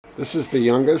This is the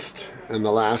youngest and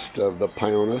the last of the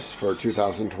Pionus for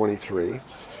 2023.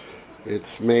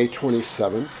 It's May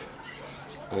 27th,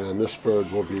 and this bird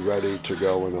will be ready to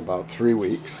go in about 3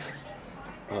 weeks.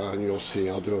 And you'll see,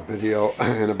 I'll do a video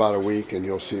in about a week and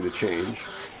you'll see the change.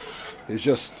 He's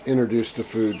just introduced to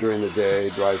food during the day,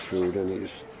 dry food, and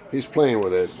he's playing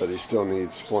with it, but he still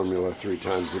needs formula 3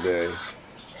 times a day.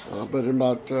 But in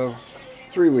about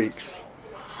 3 weeks,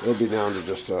 it'll be down to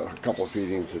just a couple of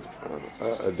feedings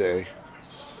a day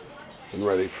and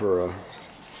ready for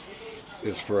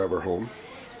his forever home.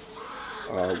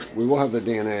 We will have the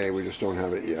DNA, we just don't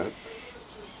have it yet.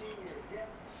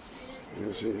 You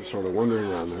can see he's sort of wandering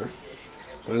around there.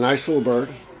 But a nice little bird.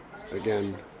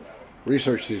 Again,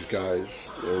 research these guys.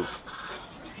 They're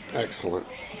excellent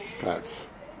pets.